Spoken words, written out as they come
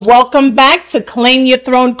Welcome back to Claim Your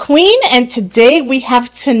Throne Queen, and today we have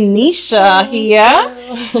Tanisha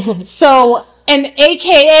here. So, an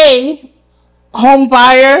AKA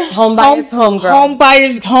homebuyer's homegirl.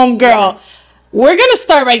 Homebuyer's homegirl. Yes. We're gonna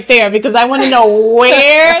start right there because I want to know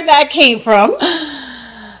where that came from.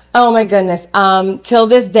 Oh my goodness. Till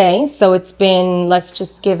this day, so it's been, let's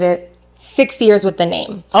just give it 6 years with the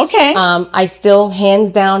name. Okay. I still hands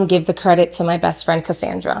down give the credit to my best friend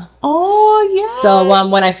Cassandra. Oh yeah. So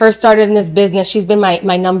when I first started in this business, she's been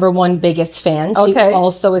my number one biggest fan. She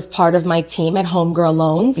also is part of my team at Homegirl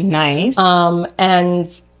Loans. Nice.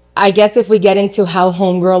 And I guess if we get into how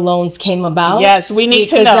Homegirl Loans came about, yes, we need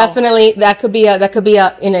to know. Definitely, that could be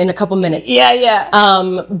in a couple minutes. Yeah.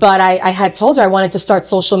 But I had told her I wanted to start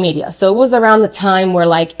social media, so it was around the time where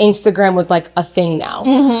like Instagram was like a thing now.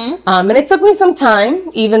 Mm-hmm. And it took me some time,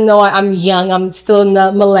 even though I'm young, I'm still in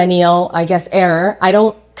the millennial, I guess, era. I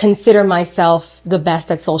don't consider myself the best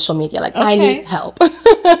at social media. Like I need help.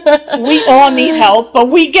 We all need help, but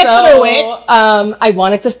we get through it. I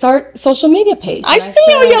wanted to start social media page. I see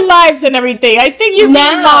all your lives and everything. I think you're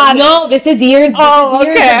being modest. No, this is years.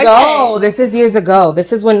 ago. This is years ago.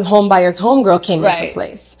 This is when Homebuyer's Homegirl came into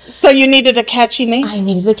place. So you needed a catchy name? I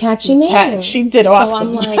needed a catchy name. She did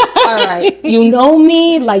awesome. So I'm like, all right, you know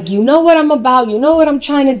me, like you know what I'm about, you know what I'm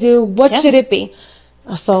trying to do. What should it be?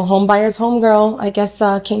 So Homebuyer's Homegirl, I guess,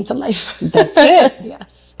 came to life. That's it.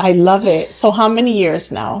 Yes. I love it. So how many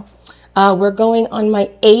years now? We're going on my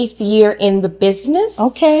 8th year in the business.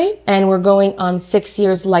 Okay. And we're going on 6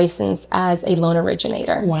 years licensed as a loan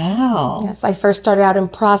originator. Wow. Yes, I first started out in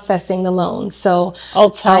processing the loans. So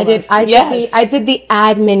I did the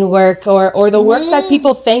admin work or the work that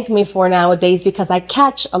people thank me for nowadays because I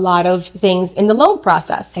catch a lot of things in the loan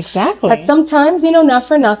process. Exactly. That sometimes, not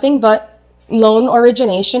for nothing, but loan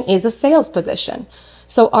origination is a sales position.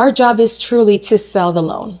 So our job is truly to sell the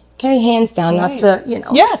loan. Okay, hands down, not to,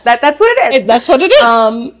 Yes. That's what it is. That's what it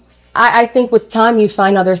is. I think with time you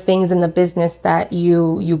find other things in the business that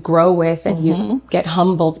you grow with and you get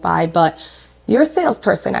humbled by, but you're a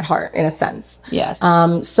salesperson at heart in a sense. Yes.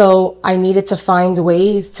 So I needed to find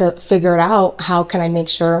ways to figure it out. How can I make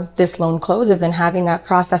sure this loan closes? And having that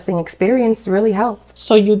processing experience really helped.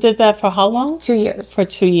 So you did that for how long? 2 years. For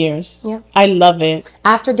 2 years. Yeah. I love it.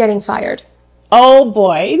 After getting fired. Oh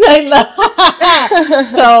boy. I love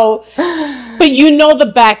So, but you know the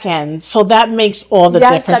back end, so that makes all the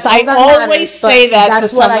difference. I always say that to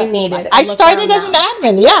someone. That's what I needed. I started as an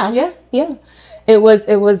admin, yes. Yeah. It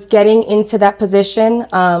was getting into that position,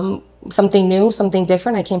 something new, something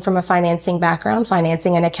different. I came from a financing background,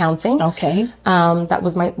 financing and accounting. Okay. That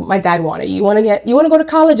was my dad wanted. You want to go to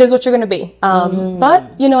college is what you're going to be.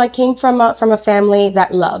 But I came from a family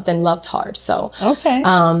that loved hard. So, okay.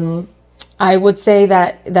 I would say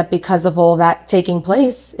that because of all that taking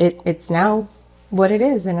place, it's now what it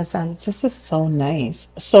is in a sense. This is so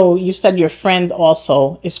nice. So you said your friend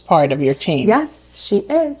also is part of your team. Yes, she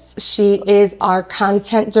is. She is our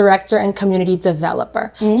content director and community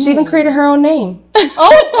developer. She even created her own name.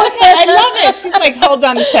 Oh, okay. I love it. She's like, hold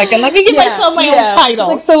on a second. Let me give myself my own title. She's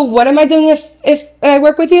like, so what am I doing if I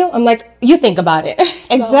work with you? I'm like, you think about it.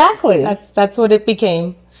 Exactly. So that's what it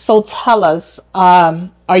became. So tell us,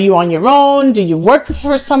 are you on your own? Do you work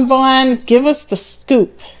for someone? Give us the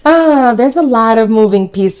scoop. There's a lot of moving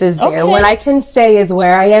pieces there. Okay. What I can say is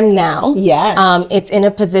where I am now. Yes. It's in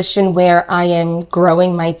a position where I am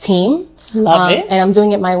growing my team. Love it. And I'm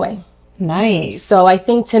doing it my way. Nice. So I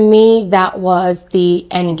think to me, that was the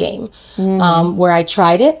end game, where I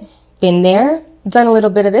tried it, been there, done a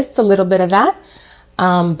little bit of this, a little bit of that.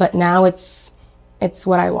 But now it's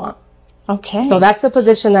what I want. Okay. So that's the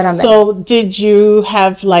position that I'm in. So did you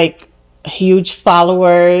have like huge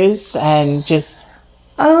followers and just...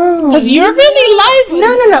 Because you're really lively.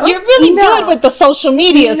 No. You're really good with the social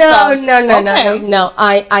media stuff. No.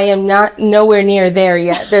 I am not nowhere near there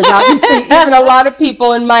yet. There's obviously even a lot of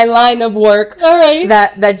people in my line of work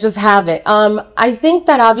that just have it. I think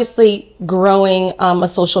that obviously growing a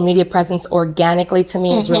social media presence organically to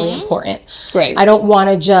me is really important. Right. I don't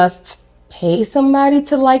want to just pay somebody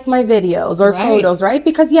to like my videos or photos, right?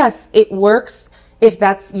 Because yes, it works if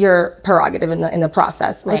that's your prerogative in the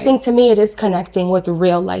process. Right. I think to me it is connecting with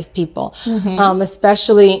real life people,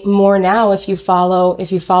 especially more now if you follow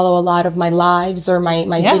a lot of my lives or my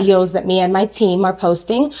videos that me and my team are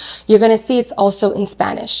posting, you're going to see it's also in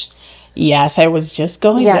Spanish. Yes, I was just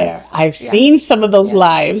going there. I've seen some of those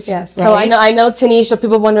lives. Yes. Right? So I know Tanisha,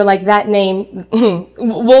 people wonder like that name.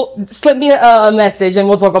 Well, slip me a message and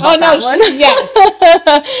we'll talk about that one. Yes.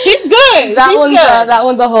 She's good. That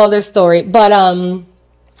one's a whole other story. But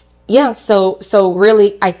so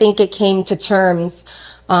really I think it came to terms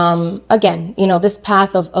Again, this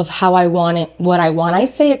path of how I want it, what I want, I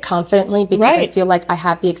say it confidently because I feel like I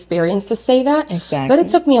have the experience to say that. Exactly. But it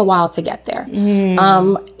took me a while to get there.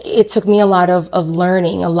 It took me a lot of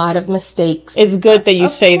learning, a lot of mistakes. It's good that you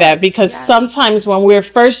say that, because sometimes when we're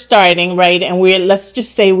first starting, right, and let's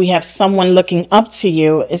just say we have someone looking up to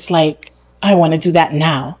you, it's like, I want to do that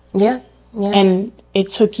now. Yeah. And it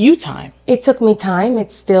took you time. It took me time.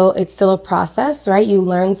 It's still a process, right? You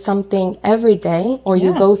learn something every day, or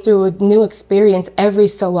you go through a new experience every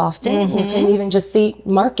so often. You can even just see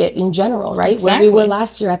market in general, right? Exactly. Where we were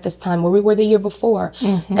last year at this time, where we were the year before.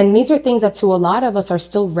 And these are things that to a lot of us are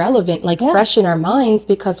still relevant, like fresh in our minds,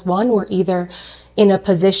 because one, we're either in a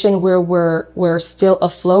position where we're still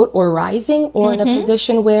afloat or rising, or in a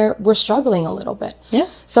position where we're struggling a little bit. Yeah.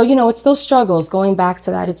 So, it's those struggles, going back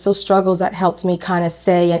to that, it's those struggles that helped me kind of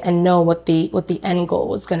say and know what the end goal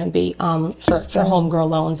was going to be for Homegirl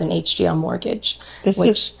Loans and HGL Mortgage.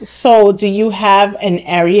 So do you have an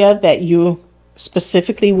area that you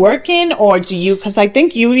specifically work in, or do you, because I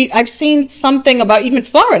think I've seen something about even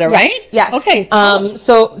Florida, right? Yes. Okay.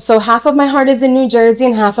 So half of my heart is in New Jersey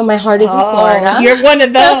and half of my heart is in Florida. You're one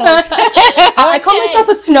of those. I call myself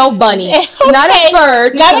a snow bunny, not a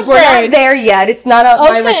bird, because we're not there yet. It's not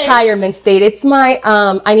my retirement state. It's my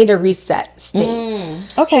I need a reset state.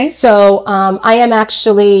 Okay. So I am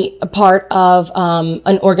actually a part of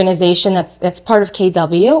an organization that's part of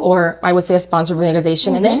KW, or I would say a sponsor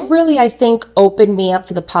organization, and it really, I think, opened me up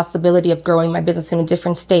to the possibility of growing my business in a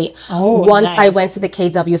different state once I went to the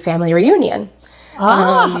KW family reunion.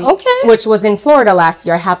 Which was in Florida last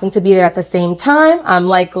year. I happened to be there at the same time. I'm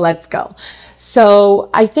like, let's go.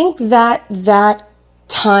 So I think that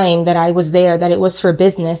time that I was there, that it was for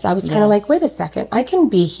business, I was kind of like, wait a second, I can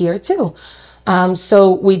be here too.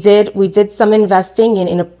 So we did some investing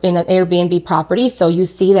in an Airbnb property. So you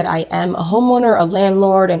see that I am a homeowner, a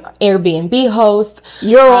landlord, an Airbnb host.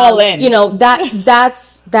 You're all in.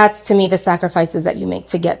 That's to me the sacrifices that you make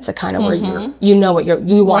to get to kind of where what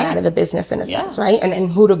you want out of the business in a sense, right?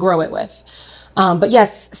 And who to grow it with. But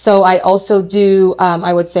yes, so I also do,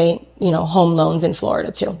 I would say, home loans in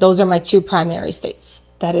Florida too. Those are my two primary states.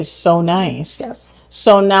 That is so nice. Yes.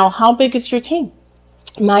 So now, how big is your team?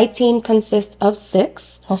 My team consists of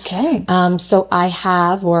 6. Okay. So I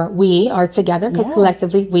have, or we are together, because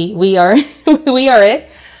collectively we are we are it.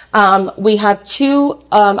 We have 2,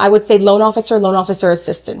 I would say loan officer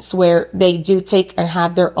assistants, where they do take and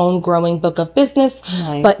have their own growing book of business,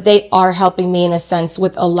 but they are helping me in a sense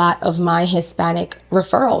with a lot of my Hispanic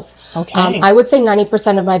referrals. Okay. I would say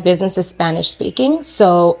 90% of my business is Spanish speaking.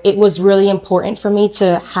 So it was really important for me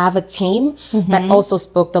to have a team that also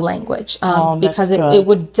spoke the language, because it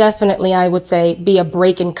would definitely, I would say, be a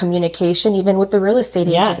break in communication, even with the real estate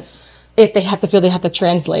agents. If they have to feel they have to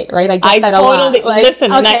translate, right? I get that a lot.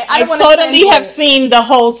 Listen, I totally have seen the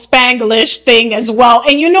whole Spanglish thing as well.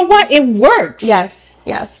 And you know what? It works. Yes.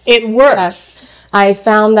 It works. Yes. I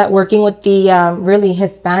found that working with the really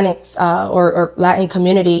Hispanics or Latin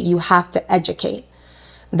community, you have to educate.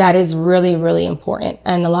 That is really, really important.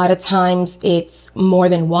 And a lot of times it's more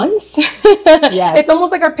than once. It's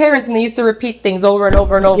almost like our parents when they used to repeat things over and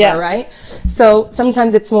over and over, right? So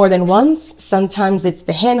sometimes it's more than once. Sometimes it's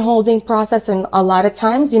the hand-holding process. And a lot of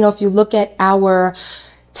times, if you look at our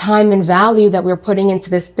time and value that we're putting into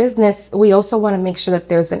this business, we also want to make sure that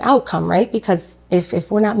there's an outcome, right? Because if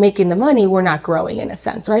we're not making the money, we're not growing in a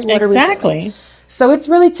sense, right? What are we doing? So it's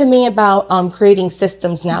really, to me, about creating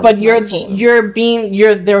systems now. But you're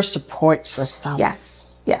their support system. Yes.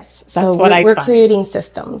 That's so we're creating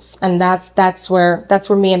systems, and that's where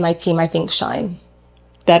me and my team, I think, shine.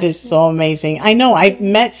 That is so amazing. I know I've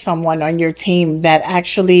met someone on your team that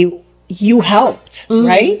actually you helped,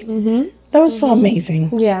 right? That was so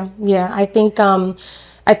amazing. Yeah. I think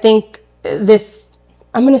this,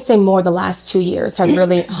 I'm going to say more the last 2 years have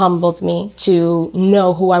really humbled me to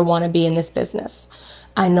know who I want to be in this business.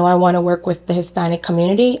 I know I want to work with the Hispanic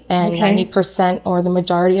community, and 90% or the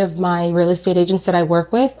majority of my real estate agents that I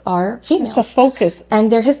work with are females. It's a focus.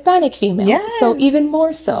 And they're Hispanic females. Yes. So even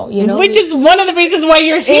more so, Which is one of the reasons why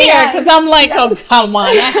you're here, because I'm like, oh, come on,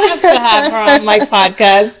 I have to have her on my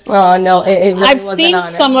podcast. Oh, no, it really I've seen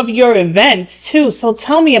some of your events too, so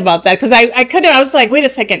tell me about that, because I was like, wait a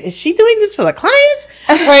second, is she doing this for the clients?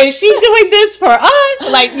 Or is she doing this for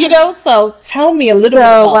us? So tell me a little bit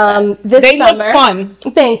about that. They looked fun.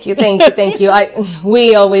 Thank you.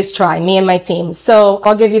 We always try, me and my team. So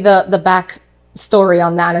I'll give you the back story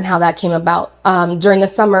on that and how that came about. During the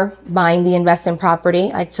summer, buying the investment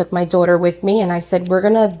property, I took my daughter with me and I said, we're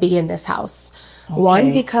going to be in this house. Okay.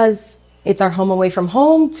 1, because it's our home away from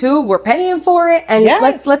home. 2, we're paying for it. And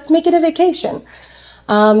let's make it a vacation.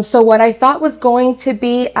 So what I thought was going to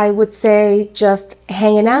be, I would say, just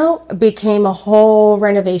hanging out became a whole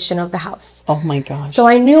renovation of the house. Oh my gosh. So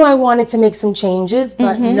I knew I wanted to make some changes,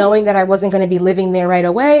 but knowing that I wasn't going to be living there right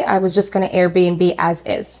away, I was just going to Airbnb as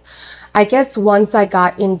is. I guess once I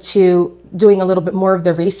got into doing a little bit more of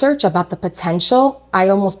the research about the potential, I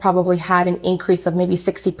almost probably had an increase of maybe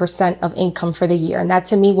 60% of income for the year. And that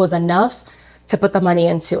to me was enough to put the money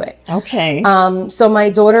into it. Okay. So my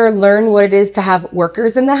daughter learned what it is to have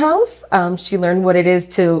workers in the house. She learned what it is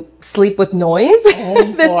to sleep with noise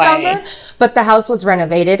this summer. But the house was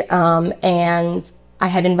renovated. And I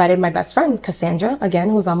had invited my best friend, Cassandra, again,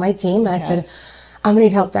 who was on my team. And I said, I'm gonna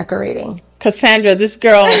need help decorating. Cassandra, this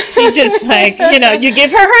girl, she just like, you give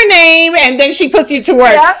her name and then she puts you to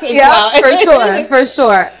work. Yeah, for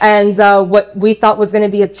sure. And what we thought was going to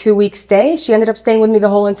be a 2-week stay, she ended up staying with me the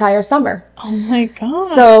whole entire summer. Oh my God.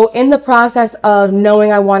 So in the process of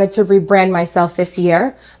knowing I wanted to rebrand myself this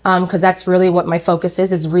year, because that's really what my focus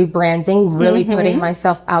is rebranding, really putting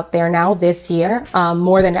myself out there now this year,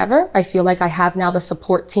 more than ever. I feel like I have now the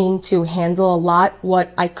support team to handle a lot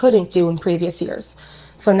what I couldn't do in previous years.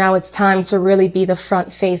 So now it's time to really be the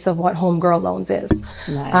front face of what Homegirl Loans is.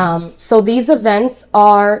 Nice. So these events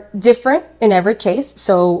are different in every case.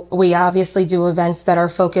 So we obviously do events that are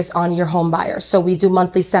focused on your home buyers. So we do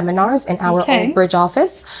monthly seminars in our own Bridge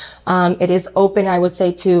office. It is open, I would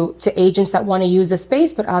say, to agents that want to use the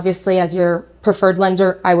space, but obviously as your preferred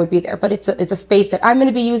lender, I would be there. But it's a space that I'm going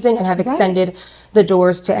to be using and have extended the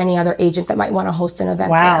doors to any other agent that might want to host an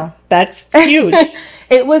event. Wow, that's huge.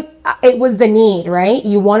 It was the need, right?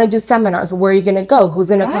 You want to do seminars, but where are you going to go? Who's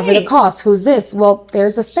going to cover the cost? Who's this? Well,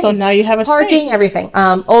 there's a space. So now you have a parking, space. everything.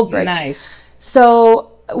 Old Bridge. Nice. So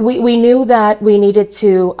we knew that we needed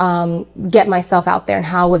to get myself out there, and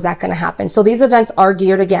how was that going to happen? So these events are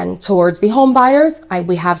geared again towards the home buyers.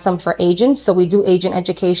 We have some for agents, so we do agent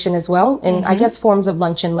education as well, and I guess forms of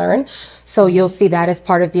lunch and learn. So you'll see that as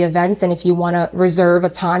part of the events. And if you want to reserve a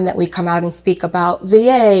time that we come out and speak about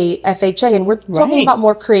VA, FHA, and we're talking about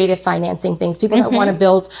more creative financing things, people that want to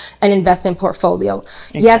build an investment portfolio.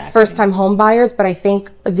 Exactly. Yes, first-time home buyers, but I think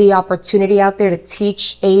the opportunity out there to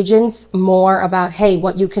teach agents more about, hey,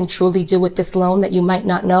 what you can truly do with this loan that you might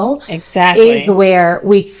not know is where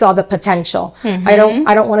we saw the potential. I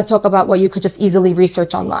don't want to talk about what you could just easily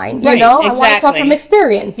research online. I want to talk from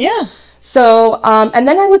experience. Yeah. So, and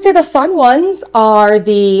then I would say the fun ones are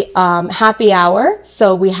the happy hour.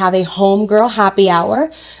 So we have a Homegirl happy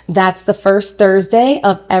hour. That's the first Thursday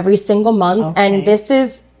of every single month. And this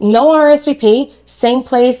is no RSVP, same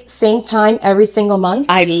place, same time, every single month.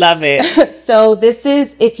 I love it. So this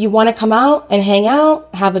is, if you want to come out and hang out,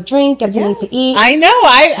 have a drink, get something to eat. I know.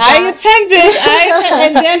 I attended.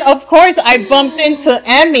 And then, of course, I bumped into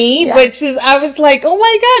Emmy, which is, I was like, oh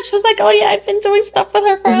my God. She was like, oh yeah, I've been doing stuff with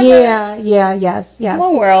her forever. Yes.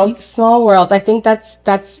 Small world. Small world. I think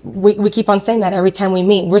that's we keep on saying that every time we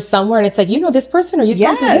meet. We're somewhere and it's like, you know this person, or you've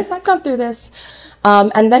gone through this, I've gone through this.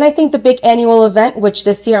 And then I think the big annual event, which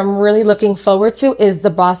this year I'm really looking forward to, is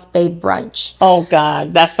the Boss Babe Brunch. Oh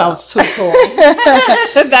God, that sounds too cool.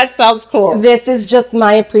 That sounds cool. This is just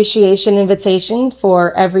my appreciation invitation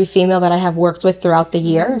for every female that I have worked with throughout the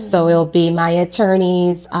year. So it'll be my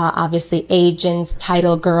attorneys, obviously agents,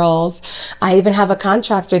 title girls. I even have a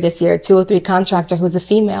contractor this year, a 203 contractor who's a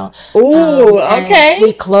female. Ooh, okay.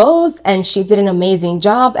 We closed and she did an amazing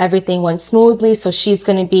job. Everything went smoothly. So she's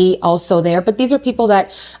going to be also there. But these are people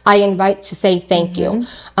that I invite to say thank you.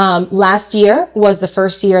 Last year was the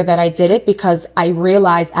first year that I did it, because I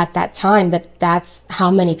realized at that time that that's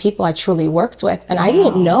how many people I truly worked with. And I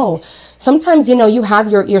didn't know. Sometimes, you have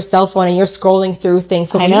your cell phone and you're scrolling through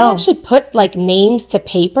things, but when you actually put like names to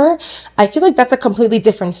paper, I feel like that's a completely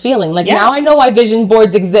different feeling. Like now I know why vision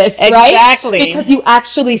boards exist, right? Exactly. Because you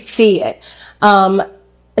actually see it.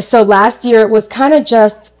 So last year it was kind of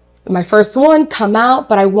just my first one, come out,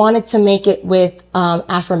 but I wanted to make it with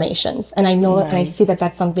affirmations. And I know and I see that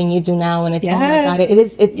that's something you do now, and it's oh my God,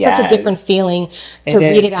 it's such a different feeling to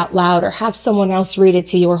read it out loud, or have someone else read it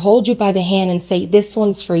to you, or hold you by the hand and say, this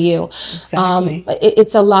one's for you. Exactly.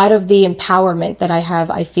 It's a lot of the empowerment that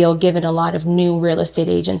I feel given a lot of new real estate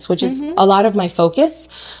agents, which is a lot of my focus,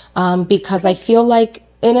 because I feel like,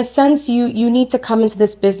 in a sense, you need to come into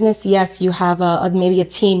this business. Yes, you have maybe a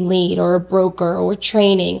team lead or a broker or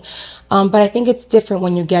training. But I think it's different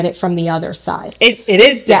when you get it from the other side. It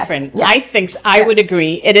is different. Yes. I think I would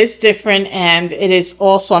agree. It is different. And it is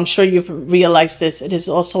also, I'm sure you've realized this, it is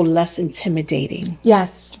also less intimidating.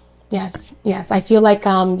 Yes. Yes, yes. I feel like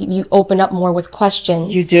you open up more with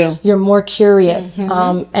questions. You do. You're more curious.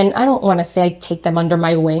 And I don't want to say I take them under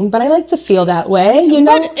my wing, but I like to feel that way, you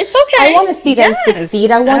know? But it's okay. I want to see them succeed.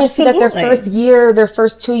 I want to see that their first year, their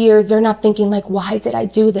first 2 years, they're not thinking like, why did I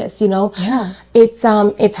do this? You know? Yeah.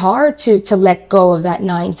 It's hard to let go of that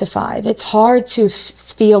 9 to 5. It's hard to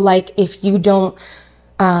feel like if you don't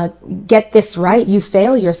get this right, you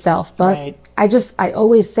fail yourself. But I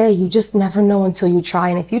always say you just never know until you try.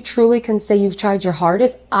 And if you truly can say you've tried your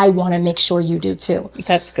hardest, I want to make sure you do too.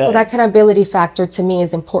 That's good. So that accountability factor to me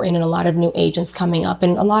is important in a lot of new agents coming up.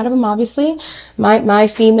 And a lot of them, obviously, my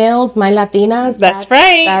females, my Latinas. That's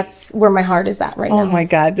right. That's where my heart is at right now. Oh my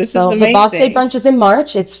God, this is amazing. The Boss Day Brunch is in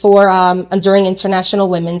March. It's for during International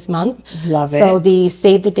Women's Month. Love it. So the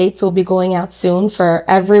save the dates will be going out soon for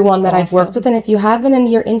everyone that I've worked with. And if you haven't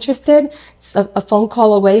and you're interested, it's a phone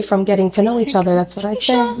call away from getting to know each other. That's what I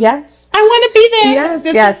say. Yes. I want to be there. Yes.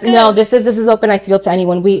 Yes. No, this is open, I feel, to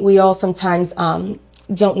anyone. We all sometimes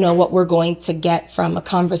don't know what we're going to get from a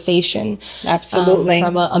conversation. Absolutely.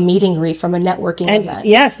 From a meet and greet, from a networking event.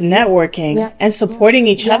 Yes, networking and supporting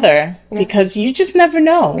each other because you just never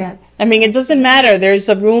know. Yes. I mean, it doesn't matter. There's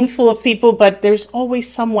a room full of people, but there's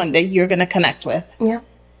always someone that you're going to connect with. Yeah.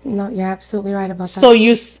 No, you're absolutely right about that. So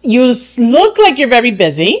you look like you're very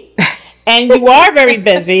busy. And you are very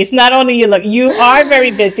busy. It's not only you are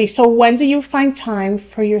very busy. So when do you find time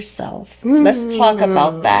for yourself? Let's talk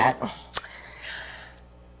about that.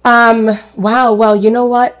 Wow. Well, you know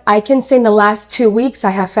what? I can say in the last 2 weeks,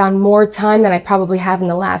 I have found more time than I probably have in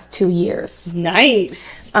the last 2 years.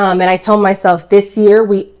 Nice. And I told myself this year,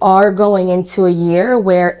 we are going into a year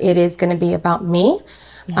where it is going to be about me.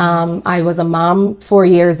 Nice. I was a mom 4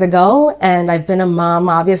 years ago, and I've been a mom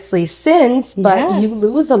obviously since, but you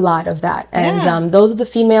lose a lot of that. And those are the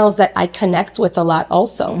females that I connect with a lot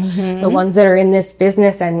also. The ones that are in this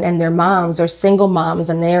business and they're moms or single moms,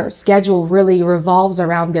 and their schedule really revolves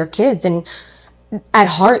around their kids. And at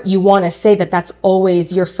heart, you want to say that that's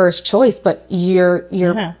always your first choice, but your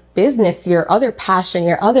business, your other passion,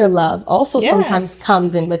 your other love also sometimes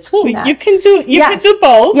comes in between that. You can do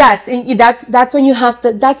both. Yes. And that's when you have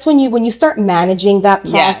to, that's when you start managing that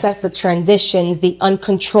process, the transitions, the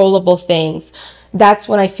uncontrollable things. That's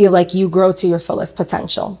when I feel like you grow to your fullest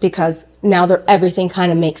potential, because now everything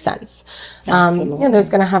kind of makes sense. There's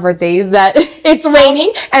going to have our days that it's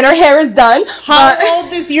raining and her hair is done. How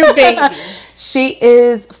old is your baby? She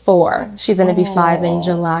is 4. She's going to be 5 in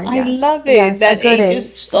July. I love it. Yes, that age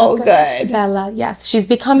is so good. Bella, yes. She's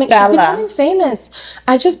becoming famous.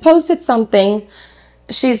 I just posted something.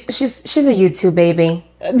 She's a YouTube baby.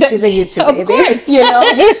 She's a YouTube baby. Of course. You know?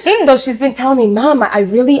 So she's been telling me, Mom, I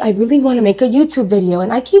really want to make a YouTube video.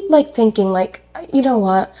 And I keep thinking you know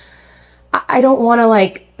what? I don't want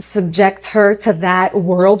to subject her to that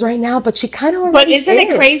world right now, but she kind of already But isn't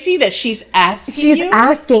it crazy that she's asking She's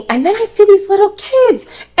asking. And then I see these little kids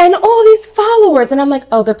and all these followers, and I'm like,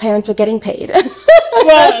 oh, their parents are getting paid.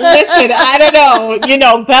 Well, listen, I don't know. You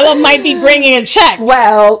know, Bella might be bringing a check.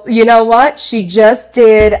 Well, you know what? She just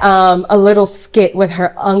did a little skit with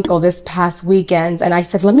her uncle this past weekend, and I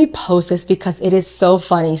said, let me post this because it is so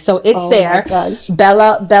funny. So it's there. My gosh.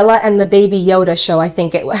 Bella and the Baby Yoda show, I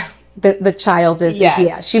think it was. The child is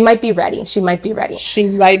she might be ready. She might be ready.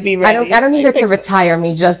 I don't need her to retire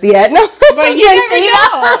me just yet. No. But you never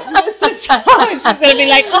know. This is she's gonna be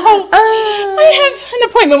like, I have an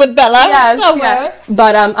appointment with Bella. Yes.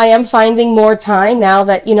 But I am finding more time now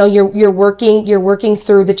that you're working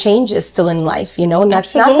through the changes still in life, and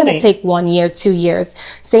that's not going to take 1 year, 2 years.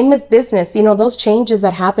 Same as business, those changes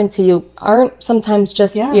that happen to you aren't sometimes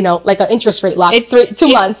just like an interest rate lock. 2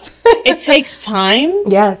 months. It takes time.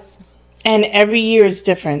 Yes. And every year is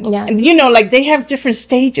different. Yes. And they have different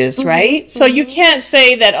stages, right? So you can't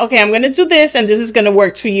say that, okay, I'm going to do this and this is going to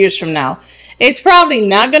work 2 years from now. It's probably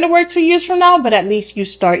not going to work 2 years from now, but at least you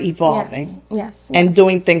start evolving. Yes. And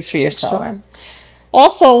doing things for yourself. Sure.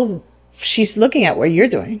 Also, she's looking at what you're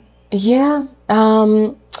doing. Yeah.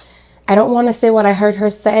 I don't want to say what I heard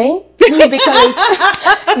her say because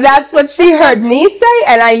that's what she heard me say.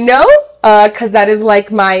 And I know, because that is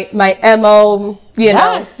my MO,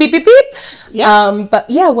 beep, beep, beep. Yeah. But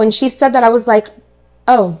yeah, when she said that, I was like,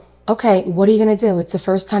 oh, okay, what are you going to do? It's the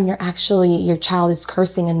first time your child is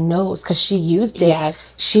cursing and knows, because she used it.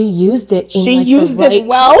 Yes. She used it. She used it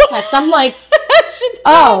well. Context. I'm like,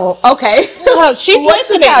 oh, okay. Oh, she's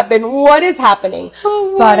listening. What is happening?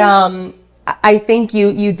 Oh, wow. But I think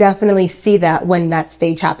you definitely see that when that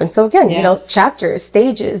stage happens. So again, chapters,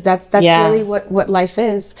 stages, that's really what life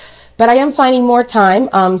is. But I am finding more time,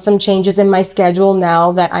 some changes in my schedule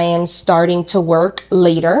now that I am starting to work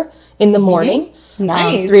later in the morning.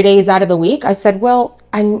 Nice. 3 days out of the week. I said, well,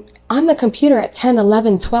 I'm on the computer at 10,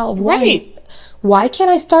 11, 12. Right. Why can't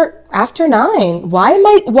I start after 9? Why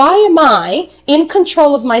am I in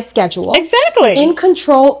control of my schedule? Exactly. In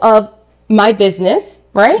control of my business,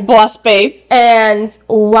 right? Boss babe. And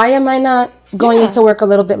why am I not going into work a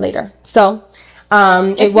little bit later? So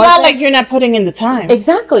it's not like you're not putting in the time.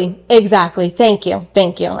 Exactly. Thank you.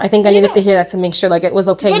 I think I needed to hear that to make sure like it was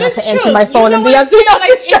okay not to answer my phone and be up.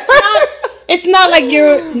 It's not like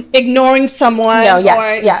you're ignoring someone. No,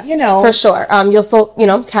 yes, for sure. You'll still,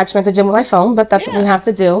 catch me at the gym with my phone, but that's what we have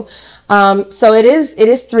to do. So it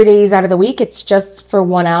is 3 days out of the week. It's just for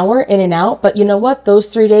 1 hour in and out. But you know what? Those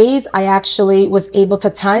 3 days, I actually was able to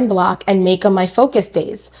time block and make them my focus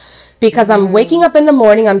days. Because I'm waking up in the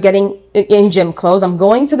morning, I'm getting in gym clothes, I'm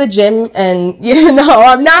going to the gym, and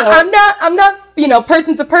I'm not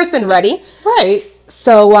person to person ready. Right.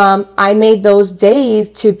 So I made those days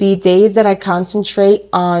to be days that I concentrate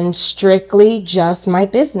on strictly just my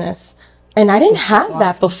business. And I didn't have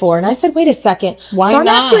that before. And I said, wait a second. Why so I'm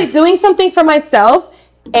not? actually doing something for myself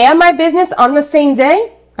and my business on the same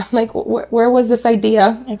day? I'm like, where was this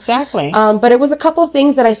idea? Exactly. But it was a couple of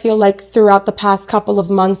things that I feel like throughout the past couple of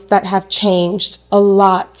months that have changed a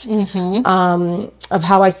lot of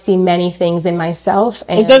how I see many things in myself.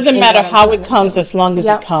 And it doesn't matter how it comes as long as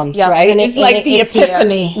it comes, right? And it's like the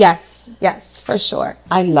epiphany. Here. Yes, for sure.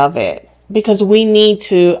 I love it. Because we need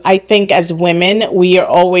to, I think as women, we are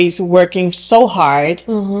always working so hard.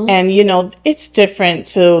 And, it's different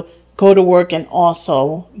to go to work and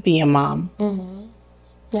also be a mom.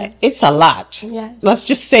 Yes. It's a lot. Yes. Let's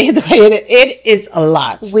just say it the way it is a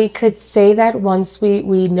lot. We could say that once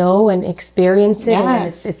we know and experience it, and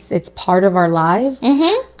it's part of our lives.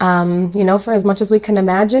 For as much as we can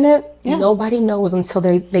imagine it, nobody knows until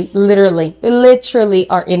they literally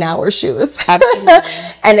are in our shoes. Absolutely.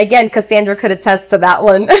 And again, Cassandra could attest to that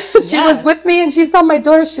one. She was with me and she saw my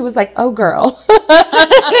daughter. She was like, "Oh, girl, what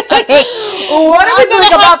are we doing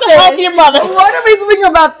about this? Help your mother. What are we doing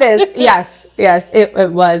about this?" Yes,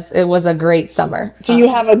 it was a great summer. Do you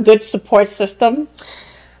have a good support system?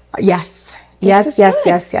 Yes. Yes.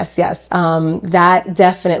 That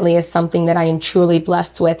definitely is something that I am truly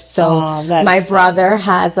blessed with. So my brother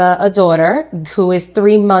has a daughter who is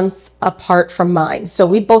 3 months apart from mine. So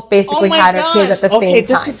we both basically had our kids at the same time.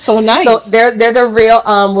 This is so nice. So they're the real,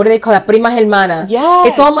 what do they call that? Prima hermana. Yes.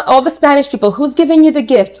 It's all the Spanish people. Who's giving you the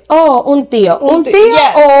gift? Oh, un tío. Un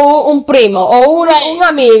tío o un primo o un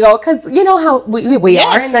amigo. Because you know how we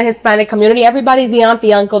are in the Hispanic community. Everybody's the aunt,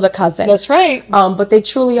 the uncle, the cousin. That's right. But they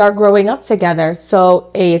truly are growing up together.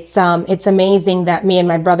 So it's amazing that me and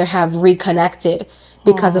my brother have reconnected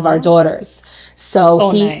because of our daughters.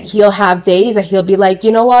 So he'll have days that he'll be like,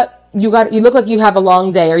 you know what? You look like you have a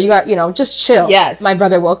long day, or you got, just chill. Yes. My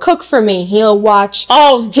brother will cook for me. He'll watch.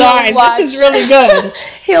 Oh, darn. This is really good.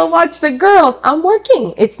 He'll watch the girls. I'm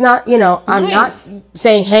working. It's not, I'm not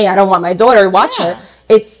saying, hey, I don't want my daughter to watch it.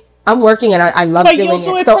 I'm working and I love doing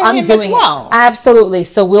it. So I'm doing it. Absolutely.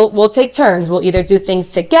 So we'll take turns. We'll either do things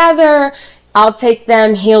together. I'll take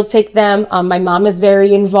them. He'll take them. My mom is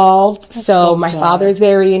very involved. So my father is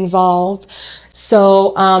very involved.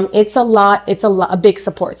 So, it's a big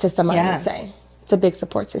support system, I would say. It's a big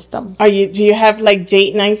support system. Do you have like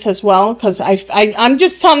date nights as well? Because I'm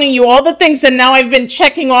just telling you all the things that now I've been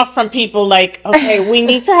checking off from people like, okay, we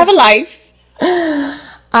need to have a life.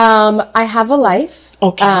 I have a life.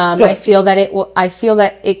 Okay. I feel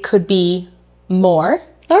that it could be more.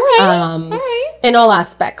 All right. In all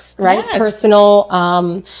aspects, right? Yes.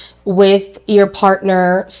 Personal, with your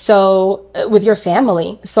partner, so with your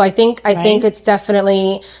family. So I think it's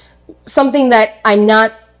definitely something that I'm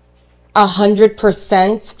not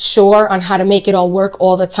 100% sure on how to make it all work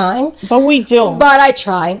all the time. But we do. But I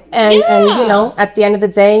try, and at the end of the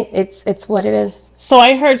day, it's what it is. So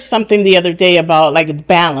I heard something the other day about like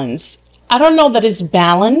balance. I don't know that it's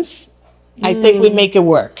balance. I think we make it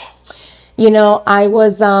work. I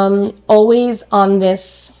was always on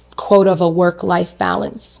this quote of a work-life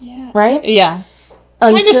balance, right? Yeah.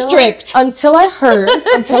 Kind of strict. Until I heard,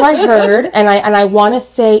 and I want to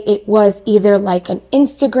say it was either like an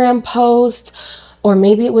Instagram post, or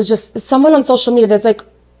maybe it was just someone on social media that's like,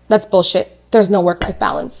 that's bullshit. There's no work-life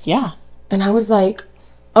balance. Yeah. And I was like,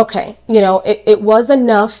 okay, it was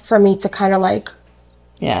enough for me to kind of like,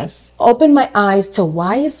 open my eyes to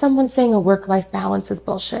why is someone saying a work-life balance is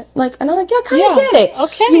bullshit? Like, and I'm like, I kind of get it.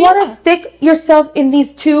 Okay. You want to stick yourself in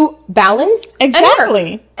these two, balance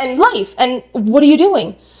exactly and life, and what are you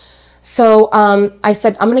doing? So I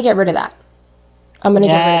said, I'm going to get rid of that. I'm going to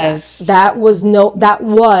get rid of that. That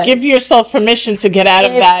was. Give yourself permission to get out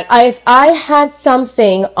of that. If I had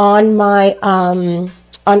something on my, and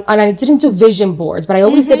I didn't do vision boards, but I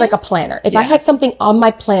always did like a planner. If I had something on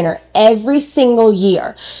my planner every single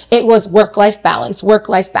year, it was work-life balance.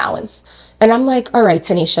 And I'm like, all right,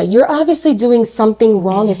 Tanisha, you're obviously doing something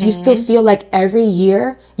wrong if you still feel like every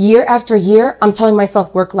year after year, I'm telling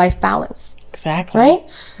myself work-life balance. Exactly. Right?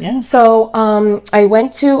 Yeah. So I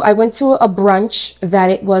went to a brunch that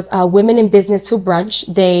it was Women in Business Who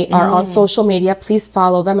Brunch. They are on social media. Please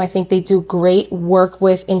follow them. I think they do great work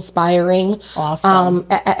with inspiring. Awesome.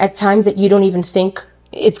 At times that you don't even think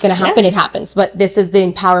it's going to happen. It happens. But this is the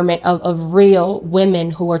empowerment of real women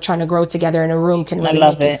who are trying to grow together in a room can really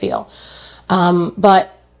make you feel.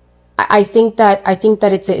 But I think that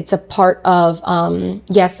it's a part of,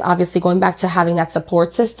 yes, obviously going back to having that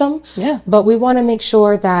support system. Yeah. But we want to make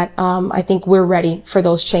sure that, I think we're ready for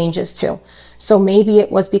those changes too. So maybe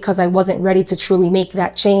it was because I wasn't ready to truly make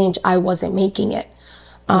that change. I wasn't making it.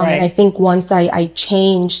 And I think once I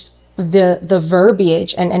changed the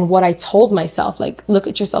verbiage and what I told myself, like, look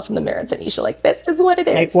at yourself in the mirror, Tanisha, like, this is what it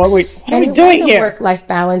is. Like, what are we doing here? Work-life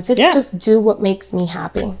balance. It's just do what makes me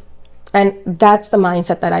happy. And that's the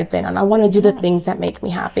mindset that I've been on. I want to do the things that make me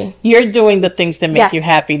happy. You're doing the things that make you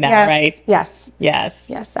happy now, right? Yes.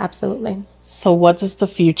 Yes, absolutely. So what does the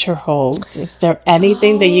future hold? Is there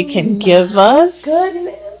anything that you can give us?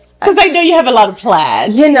 Goodness. Because I know you have a lot of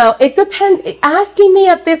plans. You know, it depends. Asking me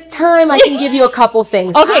at this time, I can give you a couple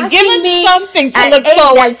things. Okay, give us something to look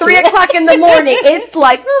forward to. 3 o'clock in the morning. It's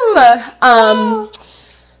like,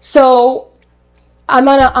 so I'm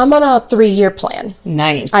on a 3-year plan.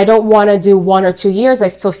 Nice. I don't want to do 1 or 2 years. I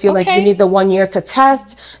still feel like you need the 1 year to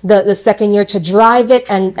test, the second year to drive it,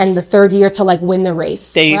 and the third year to like win the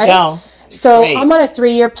race. There you go. So I'm on a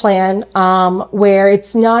 3-year plan, where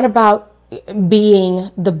it's not about being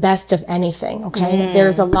the best of anything. Okay.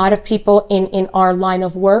 There's a lot of people in our line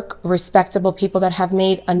of work, respectable people that have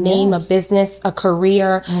made a name, a business, a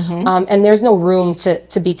career. And there's no room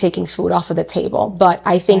to be taking food off of the table. But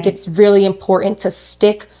I think it's really important to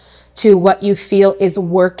stick to what you feel is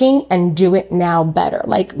working and do it now better.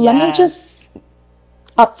 Like, let me just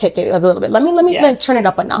uptick it a little bit. Let me turn it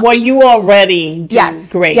up a notch. Well, you already do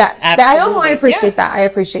great. Yes. I appreciate that. I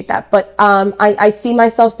appreciate that. But I see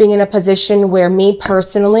myself being in a position where me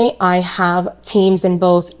personally, I have teams in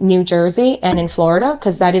both New Jersey and in Florida,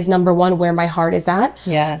 because that is number one where my heart is at.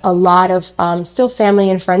 Yes. A lot of still family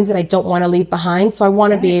and friends that I don't want to leave behind. So I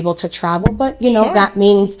want to be able to travel. But, you know, that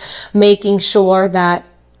means making sure that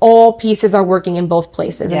all pieces are working in both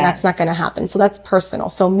places. And that's not going to happen. So that's personal.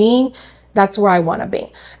 So that's where I want to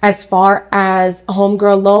be. As far as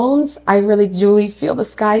Homegirl Loans, I really truly feel the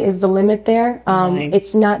sky is the limit there.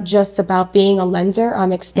 It's not just about being a lender.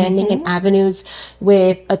 I'm expanding in avenues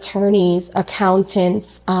with attorneys,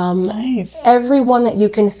 accountants, everyone that you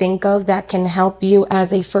can think of that can help you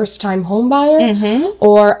as a first-time home buyer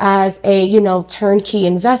or as a, you know, turnkey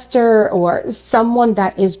investor or someone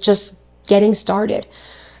that is just getting started.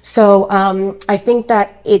 So I think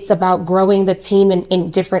that it's about growing the team in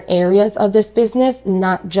different areas of this business,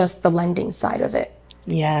 not just the lending side of it.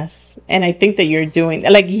 Yes. And I think that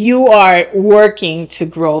you are working to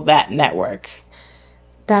grow that network.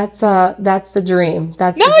 That's the dream.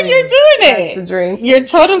 You're doing it. That's the dream. You're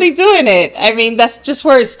totally doing it. I mean, that's just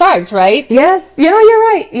where it starts, right? Yes. You know, you're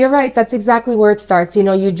right. You're right. That's exactly where it starts. You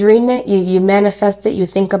know, you dream it, you manifest it, you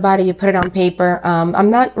think about it, you put it on paper. I'm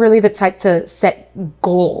not really the type to set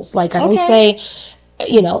goals. Like, I don't say,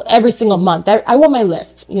 you know, every single month. I want my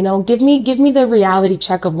list. You know, give me the reality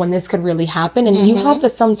check of when this could really happen. And you have to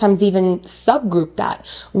sometimes even subgroup that.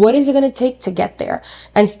 What is it going to take to get there?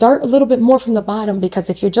 And start a little bit more from the bottom, because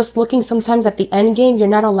if you're just looking sometimes at the end game, you're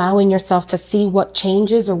not allowing yourself to see what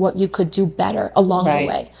changes or what you could do better along the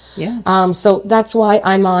way. Yes. So that's why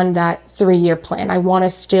I'm on that 3-year plan. I want to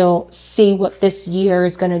still see what this year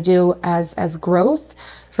is going to do as growth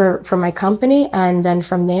for my company, and then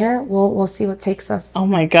from there we'll see what takes us. Oh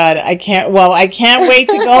my God, I can't wait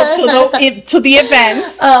to go to the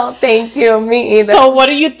events. Oh, thank you. Me either. So what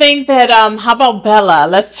do you think that how about Bella?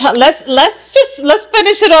 Let's finish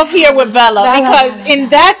it off here with Bella, because in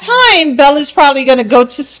that time Bella's probably going to go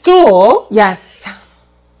to school. Yes.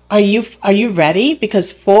 Are you ready?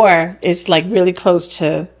 Because 4 is like really close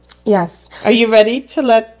to. Yes. Are you ready to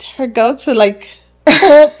let her go to like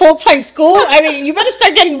full-time school? I mean, you better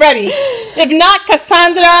start getting ready. If not,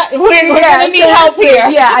 Cassandra, we're going to need help here.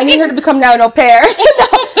 Yeah, I need her to become now an au pair.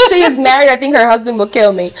 She is married. I think her husband will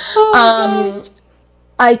kill me.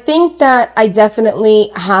 I think that I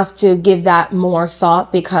definitely have to give that more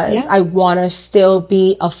thought because I want to still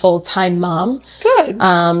be a full-time mom. Good.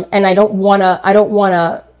 And I don't want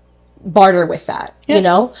to barter with that, you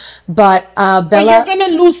know, but Bella, but you're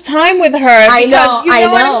gonna lose time with her. I know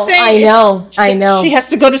what I'm saying? I know. She has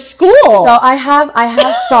to go to school. So I have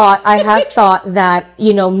thought that,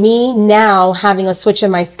 you know, me now having a switch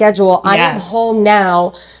in my schedule, I am home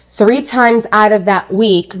now 3 times out of that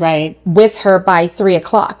week, with her by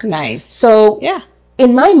 3:00. Nice. So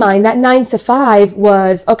in my mind, that 9 to 5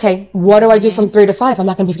 was okay. What do I do from 3 to 5? I'm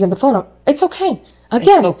not gonna be picking up the phone. It's okay.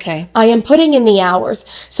 Again, I am putting in the hours.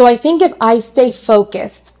 So I think if I stay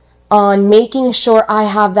focused on making sure I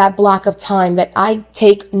have that block of time, that I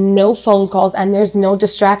take no phone calls and there's no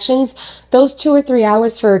distractions, those 2 or 3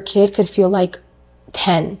 hours for a kid could feel like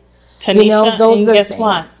 10. Tanisha, you know, those and guess things.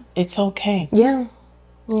 What? It's okay. Yeah.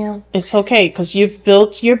 It's okay because you've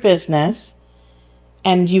built your business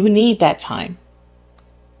and you need that time.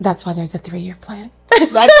 That's why there's a 3-year plan.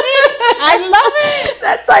 That's it. I love it.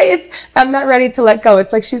 That's why I'm not ready to let go.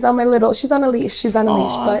 It's like she's on a leash. She's on a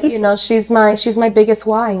leash, but you know, she's my biggest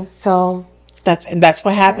why. So that's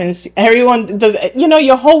what happens. Everyone does, you know,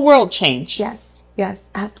 your whole world changed. Yes,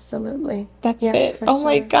 absolutely. That's it. Oh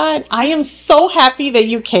my God. I am so happy that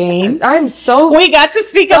you came. We got to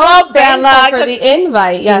speak about Bella for the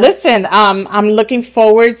invite. Yes. Listen, I'm looking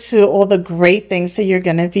forward to all the great things that you're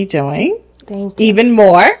going to be doing. Thank you. Even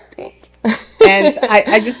more. And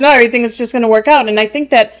I just know everything is just going to work out. And I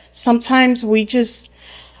think that sometimes we're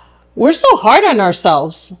so hard on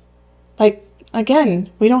ourselves. Like,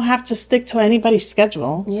 again, we don't have to stick to anybody's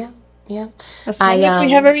schedule. Yeah. As long as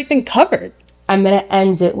we have everything covered. I'm going to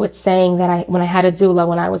end it with saying that when I had a doula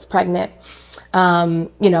when I was pregnant,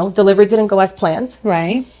 you know, delivery didn't go as planned.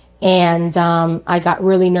 Right. And I got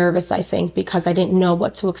really nervous, I think, because I didn't know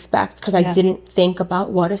what to expect, because I didn't think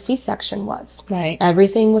about what a C-section was. Right.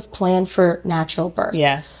 Everything was planned for natural birth.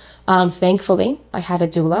 Yes. Thankfully, I had a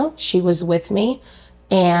doula. She was with me.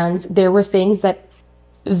 And there were things that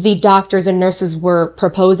the doctors and nurses were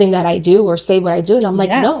proposing that I do or say what I do. And I'm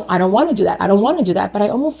like, no, I don't want to do that. I don't want to do that. But I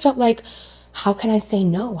almost felt like, how can I say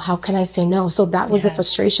no? How can I say no? So that was the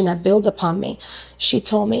frustration that built upon me. She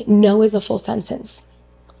told me, no is a full sentence.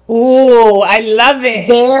 Oh, I love it.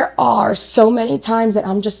 There are so many times that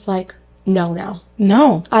I'm just like, no now.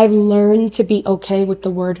 No. I've learned to be okay with the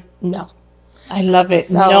word no. I love it.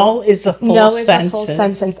 So, no is a full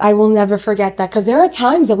sentence. I will never forget that, because there are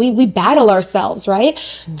times that we battle ourselves, right?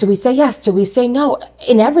 Do we say yes? Do we say no?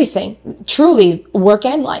 In everything, truly, work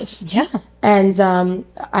and life. Yeah. And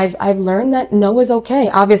I've learned that no is okay.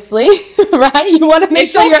 Obviously, right? You want to make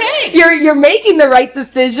sure you're making the right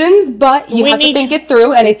decisions, but you have to think it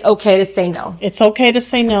through, and it's okay to say no. It's okay to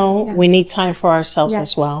say no. Yeah. We need time for ourselves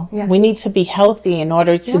as well. Yes. We need to be healthy in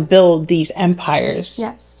order to build these empires.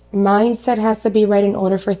 Yes. Mindset has to be right in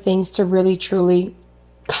order for things to really, truly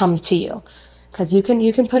come to you. Because you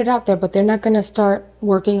can put it out there, but they're not going to start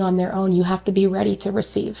working on their own. You have to be ready to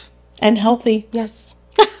receive. And healthy. Yes.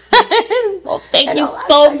 Well, thank you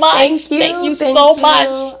so much. Thank you so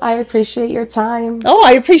much. I appreciate your time. Oh,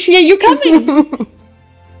 I appreciate you coming.